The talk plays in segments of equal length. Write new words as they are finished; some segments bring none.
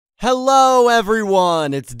Hello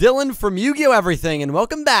everyone, it's Dylan from Yu-Gi-Oh! Everything, and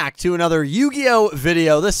welcome back to another Yu-Gi-Oh!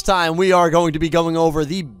 Video. This time we are going to be going over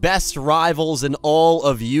the best rivals in all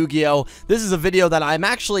of Yu-Gi-Oh! This is a video that I'm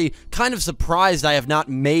actually kind of surprised I have not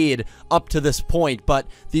made up to this point, but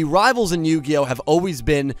the rivals in Yu-Gi-Oh! Have always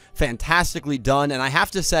been fantastically done, and I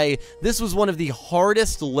have to say, this was one of the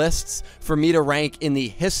hardest lists for me to rank in the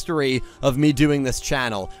history of me doing this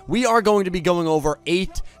channel. We are going to be going over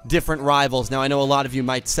 8 different rivals. Now, I know a lot of you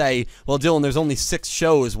might say, well, Dylan, there's only 6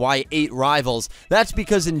 shows. Why 8 rivals? That's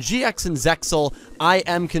because in GX and ZeXal, I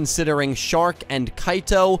am considering Shark and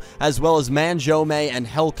Kaito, as well as Manjoume and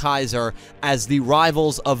Hellkaiser as the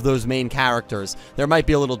rivals of those main characters. There might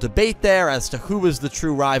be a little debate there as to who is the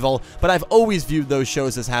true rival, but I've always viewed those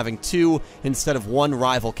shows as having 2 instead of 1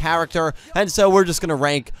 rival character, and so we're just going to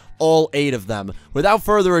rank all 8 of them. Without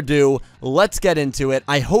further ado, let's get into it.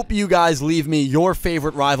 I hope you guys leave me your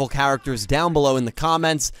favorite rival characters down below in the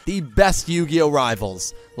comments. The best Yu-Gi-Oh!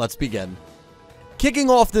 Rivals. Let's begin.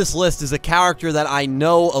 Kicking off this list is a character that I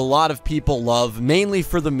know a lot of people love, mainly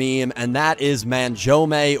for the meme, and that is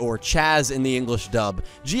Manjoume, or Chaz in the English dub.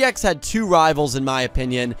 GX had 2 rivals in my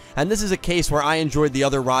opinion, and this is a case where I enjoyed the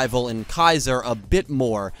other rival in Kaiser a bit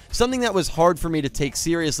more. Something that was hard for me to take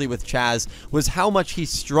seriously with Chaz was how much he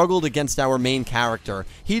struggled against our main character.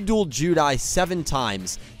 He dueled Judai 7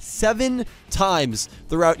 times. 7 times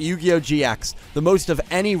throughout Yu-Gi-Oh! GX, the most of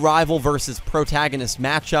any rival versus protagonist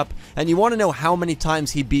matchup, and you want to know how many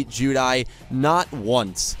times he beat Judai? Not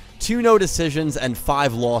once. 2 no decisions and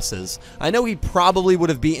 5 losses. I know he probably would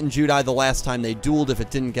have beaten Judai the last time they dueled if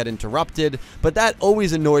it didn't get interrupted, but that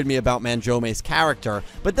always annoyed me about Manjoume's character.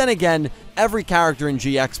 But then again, every character in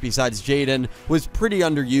GX besides Jaden was pretty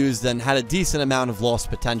underused and had a decent amount of lost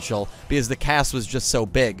potential because the cast was just so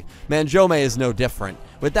big. Manjoume is no different.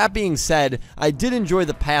 With that being said, I did enjoy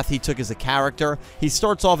the path he took as a character. He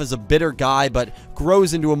starts off as a bitter guy, but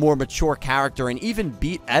grows into a more mature character and even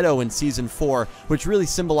beat Edo in Season 4, which really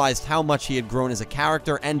symbolized how much he had grown as a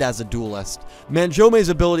character and as a duelist. Manjoume's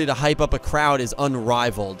ability to hype up a crowd is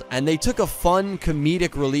unrivaled, and they took a fun,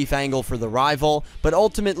 comedic relief angle for the rival, but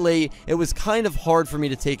ultimately, it was kind of hard for me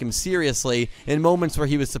to take him seriously in moments where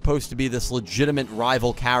he was supposed to be this legitimate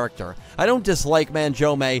rival character. I don't dislike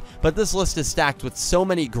Manjoume, but this list is stacked with so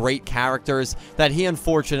many great characters that he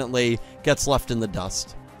unfortunately gets left in the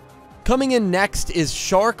dust. Coming in next is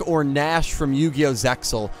Shark or Nash from Yu-Gi-Oh!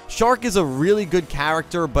 ZeXal. Shark is a really good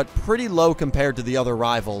character, but pretty low compared to the other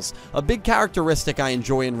rivals. A big characteristic I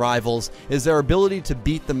enjoy in rivals is their ability to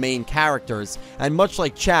beat the main characters, and much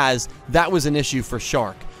like Chaz, that was an issue for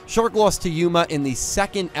Shark. Shark lost to Yuma in the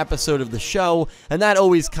 2nd episode of the show, and that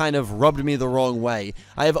always kind of rubbed me the wrong way.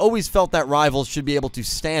 I have always felt that rivals should be able to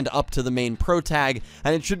stand up to the main protag,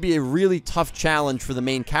 and it should be a really tough challenge for the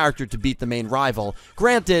main character to beat the main rival.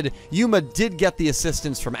 Granted, Yuma did get the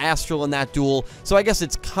assistance from Astral in that duel, so I guess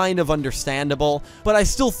it's kind of understandable, but I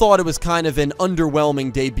still thought it was kind of an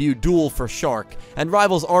underwhelming debut duel for Shark, and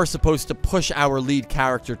rivals are supposed to push our lead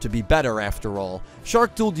character to be better after all.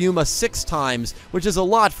 Shark dueled Yuma 6 times, which is a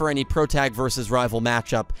lot for any protag versus rival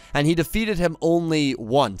matchup, and he defeated him only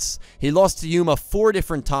once. He lost to Yuma 4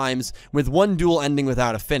 different times, with 1 duel ending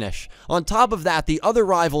without a finish. On top of that, the other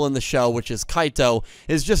rival in the show, which is Kaito,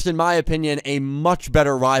 is just, in my opinion, a much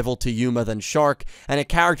better rival to Yuma than Shark, and a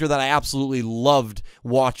character that I absolutely loved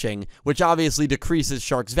watching, which obviously decreases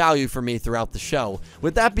Shark's value for me throughout the show.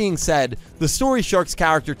 With that being said, the story Shark's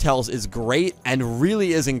character tells is great, and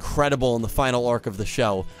really is incredible in the final arc of the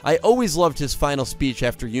show. I always loved his final speech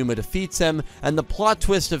after Yuma defeats him, and the plot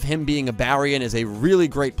twist of him being a Barian is a really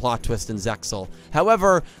great plot twist in ZeXal.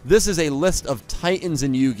 However, this is a list of titans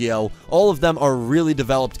in Yu-Gi-Oh! All of them are really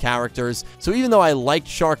developed characters, so even though I liked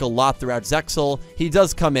Shark a lot throughout ZeXal, he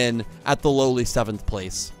does come in at the lowly 7th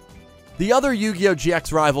place. The other Yu-Gi-Oh!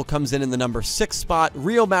 GX rival comes in the number 6 spot,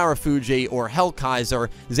 Ryo Marufuji, or Hellkaiser,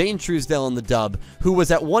 Zane Truesdale in the dub, who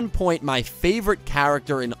was at one point my favorite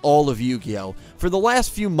character in all of Yu-Gi-Oh! For the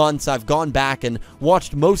last few months, I've gone back and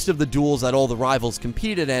watched most of the duels that all the rivals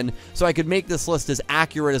competed in, so I could make this list as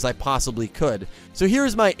accurate as I possibly could. So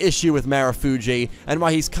here's my issue with Marufuji, and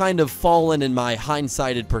why he's kind of fallen in my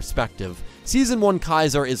hindsighted perspective. Season 1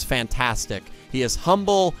 Kaiser is fantastic. He is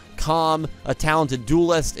humble, calm, a talented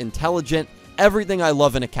duelist, intelligent, everything I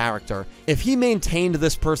love in a character. If he maintained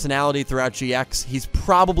this personality throughout GX, he's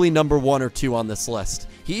probably number 1 or 2 on this list.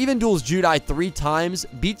 He even duels Judai 3 times,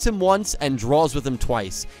 beats him once, and draws with him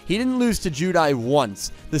twice. He didn't lose to Judai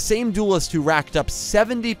once, the same duelist who racked up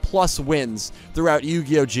 70+ wins throughout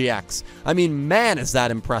Yu-Gi-Oh! GX. I mean, man, is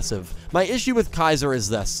that impressive. My issue with Kaiser is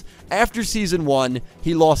this. After Season 1,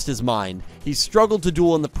 he lost his mind. He struggled to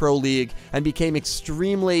duel in the Pro League and became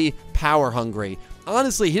extremely power-hungry.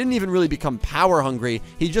 Honestly, he didn't even really become power-hungry,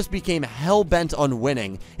 he just became hell-bent on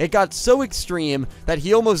winning. It got so extreme that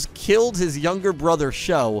he almost killed his younger brother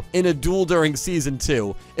Sho in a duel during Season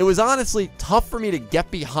 2. It was honestly tough for me to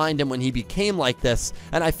get behind him when he became like this,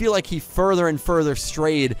 and I feel like he further and further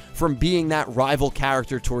strayed from being that rival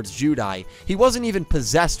character towards Judai. He wasn't even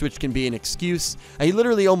possessed, which can be an excuse, and he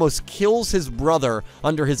literally almost kills his brother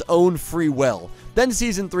under his own free will. Then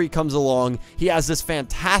Season 3 comes along, he has this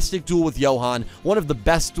fantastic duel with Johan, one of the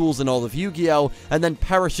best duels in all of Yu-Gi-Oh!, and then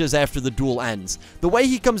perishes after the duel ends. The way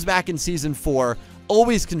he comes back in Season 4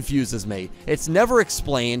 always confuses me. It's never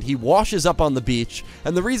explained, he washes up on the beach,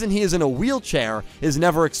 and the reason he is in a wheelchair is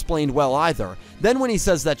never explained well either. Then when he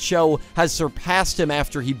says that Sho has surpassed him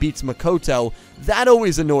after he beats Makoto, that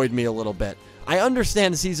always annoyed me a little bit. I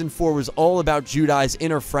understand Season 4 was all about Judai's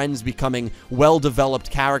inner friends becoming well-developed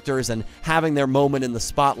characters and having their moment in the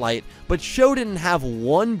spotlight, but Sho didn't have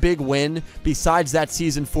one big win besides that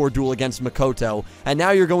Season 4 duel against Makoto, and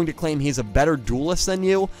now you're going to claim he's a better duelist than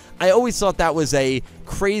you? I always thought that was a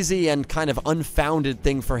crazy and kind of unfounded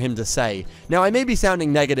thing for him to say. Now, I may be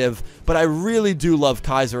sounding negative, but I really do love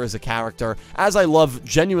Kaiser as a character, as I love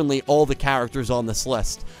genuinely all the characters on this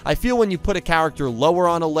list. I feel when you put a character lower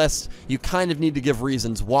on a list, you kind of need to give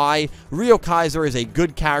reasons why. Ryo Kaiser is a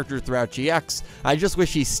good character throughout GX. I just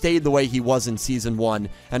wish he stayed the way he was in Season 1,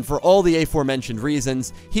 and for all the aforementioned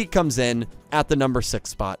reasons, he comes in at the number 6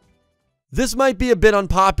 spot. This might be a bit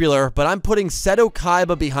unpopular, but I'm putting Seto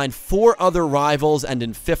Kaiba behind 4 other rivals and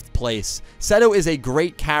in 5th place. Seto is a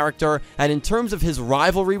great character, and in terms of his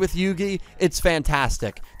rivalry with Yugi, it's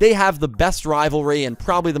fantastic. They have the best rivalry and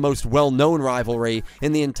probably the most well-known rivalry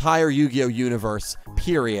in the entire Yu-Gi-Oh! Universe,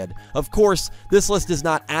 period. Of course, this list is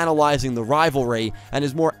not analyzing the rivalry and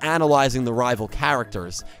is more analyzing the rival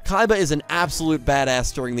characters. Kaiba is an absolute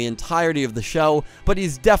badass during the entirety of the show, but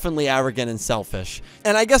he's definitely arrogant and selfish.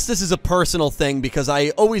 And I guess this is a personal thing because I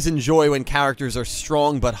always enjoy when characters are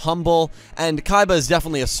strong but humble, and Kaiba is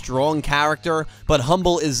definitely a strong character, but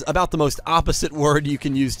humble is about the most opposite word you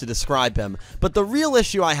can use to describe him. But the real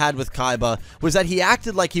issue I had with Kaiba was that he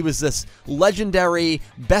acted like he was this legendary,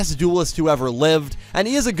 best duelist who ever lived, and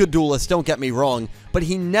he is a good duelist, don't get me wrong, but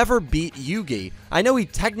he never beat Yugi. I know he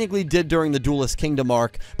technically did during the Duelist Kingdom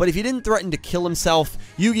arc, but if he didn't threaten to kill himself,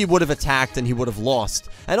 Yugi would have attacked and he would have lost.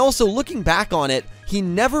 And also, looking back on it, he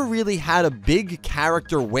never really had a big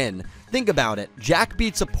character win. Think about it. Jack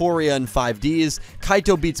beats Aporia in 5Ds,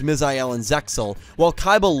 Kaito beats Misael and ZeXal, while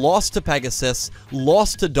Kaiba lost to Pegasus,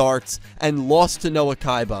 lost to Darts, and lost to Noah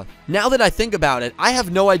Kaiba. Now that I think about it, I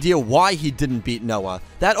have no idea why he didn't beat Noah.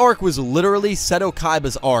 That arc was literally Seto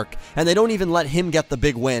Kaiba's arc, and they don't even let him get the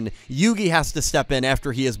big win. Yugi has to step in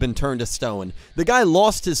after he has been turned to stone. The guy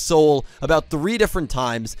lost his soul about 3 different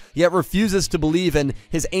times, yet refuses to believe in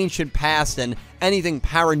his ancient past and anything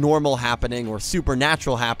paranormal happening or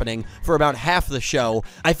supernatural happening for about half the show.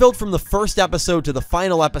 I felt from the first episode to the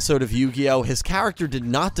final episode of Yu-Gi-Oh! His character did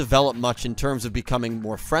not develop much in terms of becoming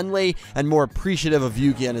more friendly and more appreciative of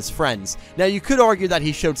Yugi and his friends. Now, you could argue that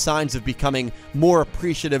he showed signs of becoming more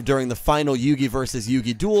appreciative during the final Yugi versus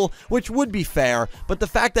Yugi duel, which would be fair, but the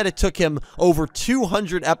fact that it took him over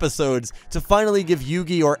 200 episodes to finally give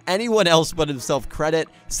Yugi or anyone else but himself credit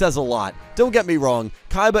says a lot. Don't get me wrong,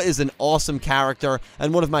 Kaiba is an awesome character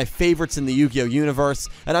and one of my favorites in the Yu-Gi-Oh! Universe,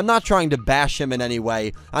 and I'm not trying to bash him in any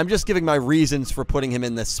way. I'm just giving my reasons for putting him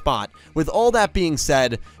in this spot. With all that being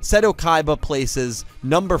said, Seto Kaiba places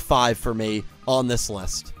number 5 for me on this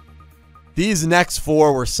list. These next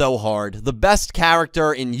 4 were so hard. The best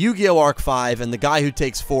character in Yu-Gi-Oh! Arc 5 and the guy who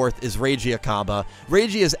takes 4th is Reiji Akaba.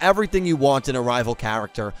 Reiji is everything you want in a rival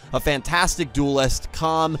character. A fantastic duelist,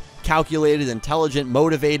 calm, calculated, intelligent,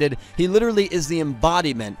 motivated. He literally is the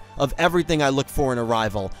embodiment of everything I look for in a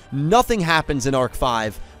rival. Nothing happens in Arc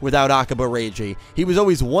 5 without Akaba Reiji. He was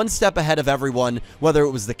always one step ahead of everyone, whether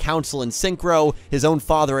it was the Council in Synchro, his own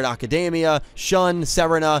father at Academia, Shun,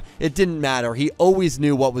 Serena, it didn't matter. He always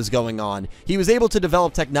knew what was going on. He was able to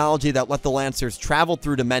develop technology that let the Lancers travel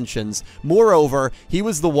through dimensions. Moreover, he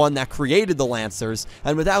was the one that created the Lancers,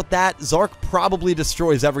 and without that, Zark probably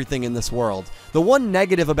destroys everything in this world. The one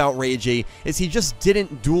negative about Reiji is he just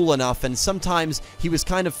didn't duel enough, and sometimes he was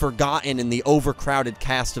kind of forgotten in the overcrowded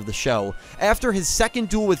cast of the show. After his second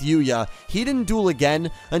duel with Yugioh, he didn't duel again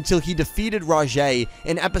until he defeated Reiji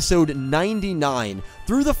in episode 99.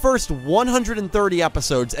 Through the first 130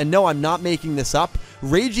 episodes, and no, I'm not making this up,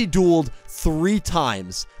 Reiji dueled 3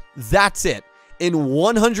 times. That's it. In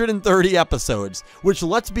 130 episodes, which,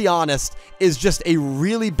 let's be honest, is just a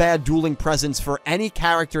really bad dueling presence for any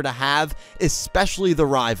character to have, especially the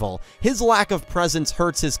rival. His lack of presence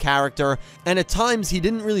hurts his character, and at times he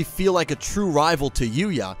didn't really feel like a true rival to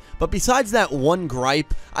Yugioh. But besides that one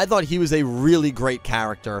gripe, I thought he was a really great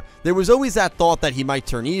character. There was always that thought that he might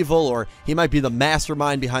turn evil, or he might be the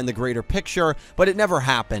mastermind behind the greater picture, but it never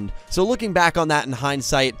happened. So looking back on that in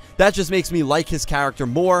hindsight, that just makes me like his character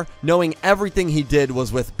more, knowing everything he did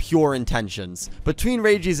was with pure intentions. Between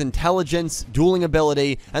Reiji's intelligence, dueling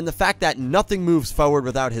ability, and the fact that nothing moves forward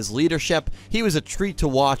without his leadership, he was a treat to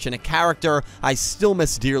watch and a character I still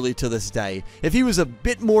miss dearly to this day. If he was a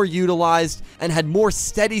bit more utilized and had more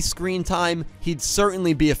steady screen time, he'd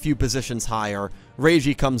certainly be a few positions higher.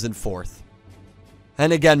 Reiji comes in 4th.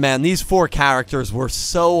 And again, man, these 4 characters were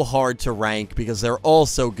so hard to rank because they're all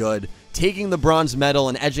so good. Taking the bronze medal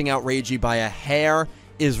and edging out Reiji by a hair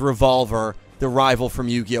is Revolver, the rival from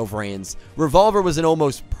Yu-Gi-Oh! VRAINS. Revolver was an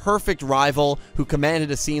almost perfect rival who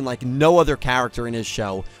commanded a scene like no other character in his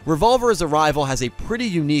show. Revolver as a rival has a pretty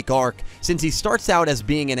unique arc since he starts out as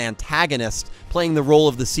being an antagonist, playing the role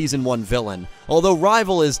of the Season 1 villain, although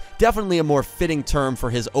rival is definitely a more fitting term for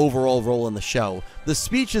his overall role in the show. The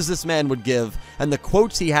speeches this man would give and the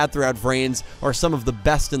quotes he had throughout VRAINS are some of the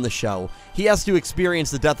best in the show. He has to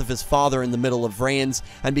experience the death of his father in the middle of VRAINS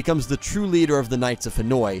and becomes the true leader of the Knights of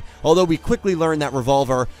Hanoi, although we quickly learn that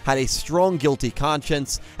Revolver had a strong guilty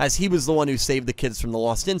conscience, as he was the one who saved the kids from the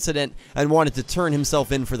Lost Incident and wanted to turn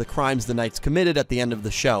himself in for the crimes the Knights committed at the end of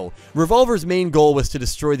the show. Revolver's main goal was to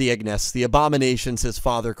destroy the Ignis, the abominations his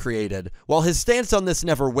father created. While his stance on this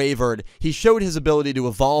never wavered, he showed his ability to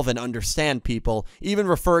evolve and understand people, even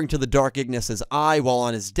referring to the Dark Ignis as I while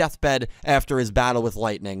on his deathbed after his battle with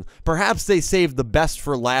Lightning. Perhaps they saved the best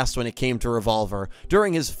for last when it came to Revolver.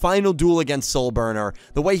 During his final duel against Soulburner,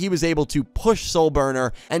 the way he was able to push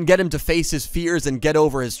Soulburner and get him to face his fears and get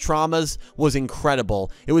over his traumas was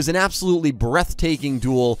incredible. It was an absolutely breathtaking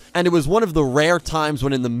duel, and it was one of the rare times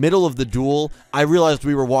when in the middle of the duel, I realized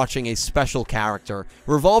we were watching a special character.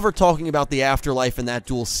 Revolver talking about the afterlife in that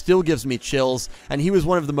duel still gives me chills, and he was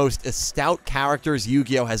one of the most stout characters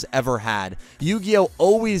Yu-Gi-Oh! Has ever had. Yu-Gi-Oh!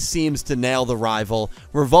 Always seems to nail the rival.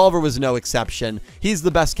 Revolver was no exception. He's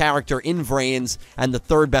the best character in VRAINS and the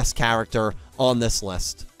 3rd best character on this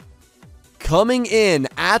list. Coming in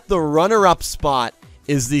at the runner-up spot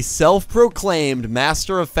is the self-proclaimed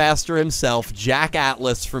Master of Faster himself, Jack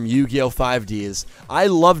Atlas from Yu-Gi-Oh! 5Ds. I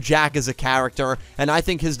love Jack as a character, and I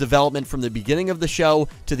think his development from the beginning of the show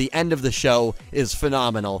to the end of the show is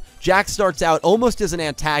phenomenal. Jack starts out almost as an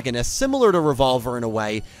antagonist, similar to Revolver in a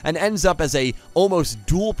way, and ends up as a almost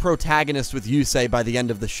dual protagonist with Yusei by the end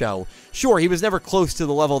of the show. Sure, he was never close to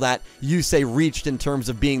the level that Yusei reached in terms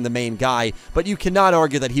of being the main guy, but you cannot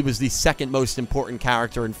argue that he was the 2nd most important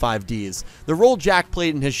character in 5Ds. The role Jack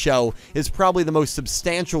played in his show is probably the most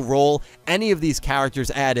substantial role any of these characters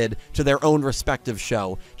added to their own respective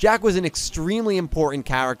show. Jack was an extremely important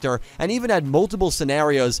character and even had multiple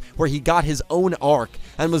scenarios where he got his own arc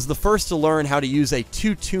and was the first to learn how to use a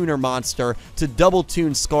 2-tuner monster to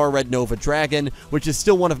double-tune Scar Red Nova Dragon, which is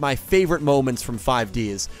still one of my favorite moments from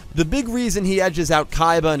 5Ds. The big reason he edges out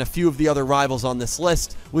Kaiba and a few of the other rivals on this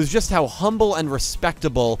list was just how humble and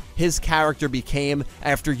respectable his character became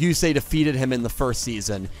after Yusei defeated him in the first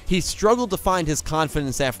season. He struggled to find his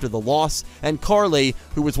confidence after the loss, and Carly,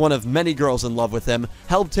 who was one of many girls in love with him,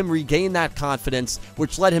 helped him regain that confidence,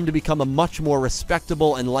 which led him to become a much more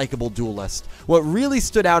respectable and likable duelist. What really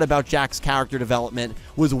stood out about Jack's character development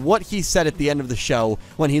was what he said at the end of the show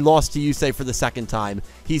when he lost to Yusei for the 2nd time.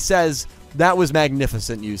 He says, "That was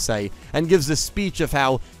magnificent, Yusei," and gives a speech of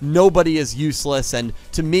how nobody is useless, and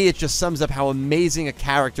to me it just sums up how amazing a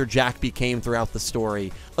character Jack became throughout the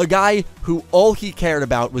story. A guy who all he cared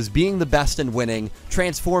about was being the best and winning,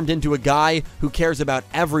 transformed into a guy who cares about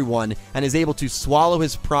everyone and is able to swallow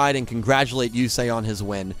his pride and congratulate Yusei on his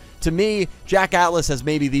win. To me, Jack Atlas has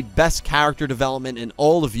maybe the best character development in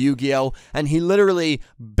all of Yu-Gi-Oh!, and he literally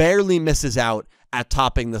barely misses out at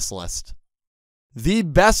topping this list. The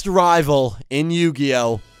best rival in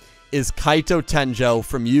Yu-Gi-Oh! is Kaito Tenjo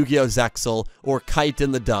from Yu-Gi-Oh! ZeXal, or Kite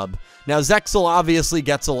in the dub. Now, ZeXal obviously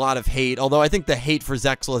gets a lot of hate, although I think the hate for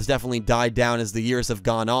ZeXal has definitely died down as the years have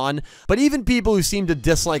gone on. But even people who seem to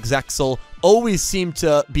dislike ZeXal always seem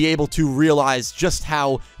to be able to realize just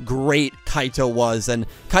how great Kaito was, and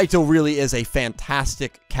Kaito really is a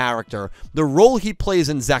fantastic character. The role he plays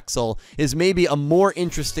in ZeXal is maybe a more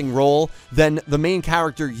interesting role than the main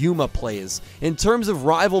character Yuma plays. In terms of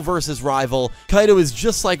rival versus rival, Kaito is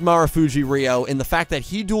just like Marufuji Ryo in the fact that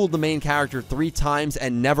he dueled the main character 3 times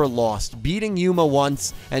and never lost, beating Yuma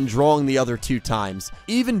once and drawing the other 2 times.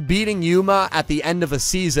 Even beating Yuma at the end of a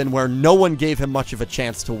season where no one gave him much of a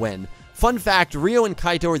chance to win. Fun fact, Ryo and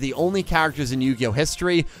Kaito are the only characters in Yu-Gi-Oh!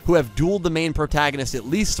 History who have dueled the main protagonist at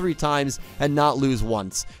least 3 times and not lose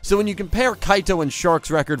once. So when you compare Kaito and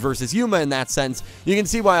Shark's record versus Yuma in that sense, you can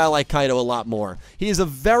see why I like Kaito a lot more. He is a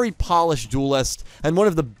very polished duelist, and one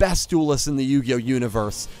of the best duelists in the Yu-Gi-Oh!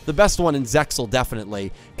 Universe. The best one in ZeXal,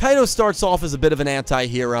 definitely. Kaito starts off as a bit of an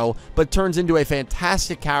anti-hero, but turns into a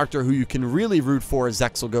fantastic character who you can really root for as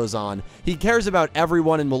ZeXal goes on. He cares about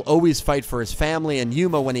everyone and will always fight for his family and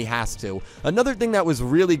Yuma when he has to. Another thing that was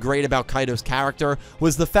really great about Kaito's character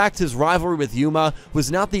was the fact his rivalry with Yuma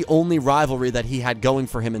was not the only rivalry that he had going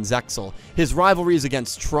for him in ZeXal. His rivalries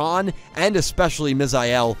against Tron, and especially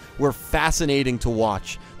Misael, were fascinating to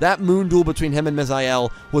watch. That moon duel between him and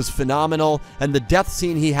Misael was phenomenal, and the death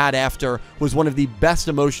scene he had after was one of the best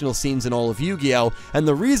emotional scenes in all of Yu-Gi-Oh! And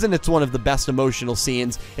the reason it's one of the best emotional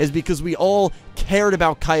scenes is because we all cared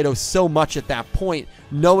about Kaito so much at that point,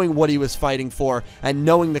 knowing what he was fighting for, and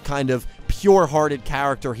knowing the kind of pure-hearted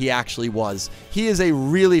character he actually was. He is a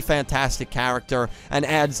really fantastic character, and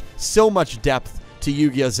adds so much depth to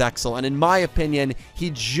Yu-Gi-Oh! ZeXal, and in my opinion, he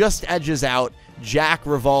just edges out Jack,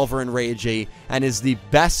 Revolver, and Reiji, and is the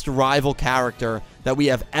best rival character that we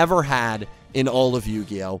have ever had in all of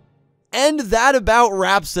Yu-Gi-Oh! And that about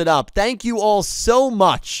wraps it up. Thank you all so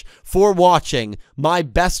much for watching my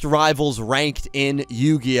best rivals ranked in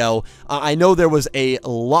Yu-Gi-Oh! I know there was a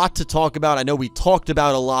lot to talk about. I know we talked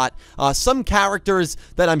about a lot. Some characters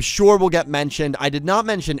that I'm sure will get mentioned. I did not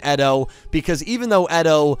mention Edo, because even though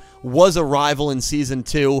Edo was a rival in Season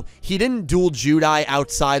 2, he didn't duel Judai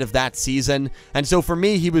outside of that season. And so for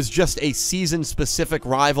me, he was just a season-specific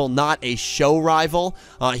rival, not a show rival.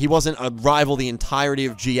 He wasn't a rival the entirety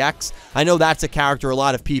of GX. I know that's a character a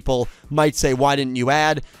lot of people might say, why didn't you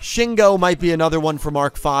add? Shingo might be another one from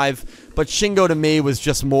Arc 5, but Shingo to me was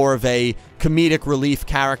just more of a comedic relief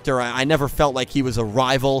character. I never felt like he was a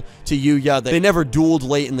rival to Yuya. They never dueled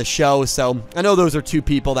late in the show, so I know those are 2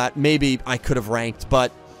 people that maybe I could have ranked,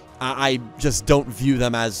 but I just don't view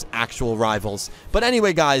them as actual rivals. But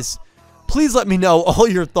anyway, guys, please let me know all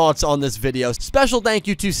your thoughts on this video. Special thank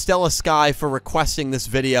you to Stella Sky for requesting this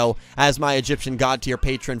video as my Egyptian God tier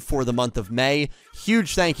patron for the month of May.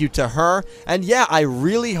 Huge thank you to her. And yeah, I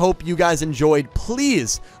really hope you guys enjoyed.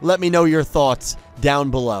 Please let me know your thoughts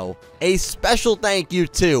down below. A special thank you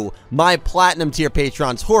to my platinum tier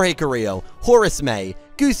patrons Jorge Carrillo, Horace Maye,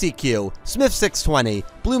 Goosey Q, Smith620,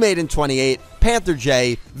 Blue Maiden 28, Panther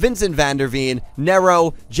J, Vincent Van Der Veen,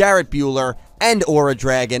 Nero, Jarrett Bueller, and Aura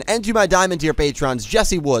Dragon, and to my diamond tier patrons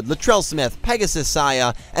Jesse Wood, Latrell Smith, Pegasus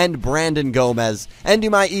Seiya, and Brandon Gomez, and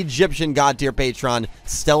to my Egyptian God tier patron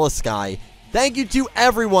Stella Sky. Thank you to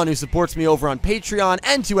everyone who supports me over on Patreon,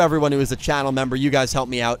 and to everyone who is a channel member. You guys help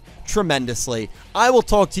me out tremendously. I will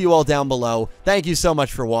talk to you all down below. Thank you so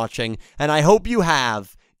much for watching, and I hope you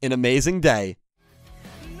have an amazing day.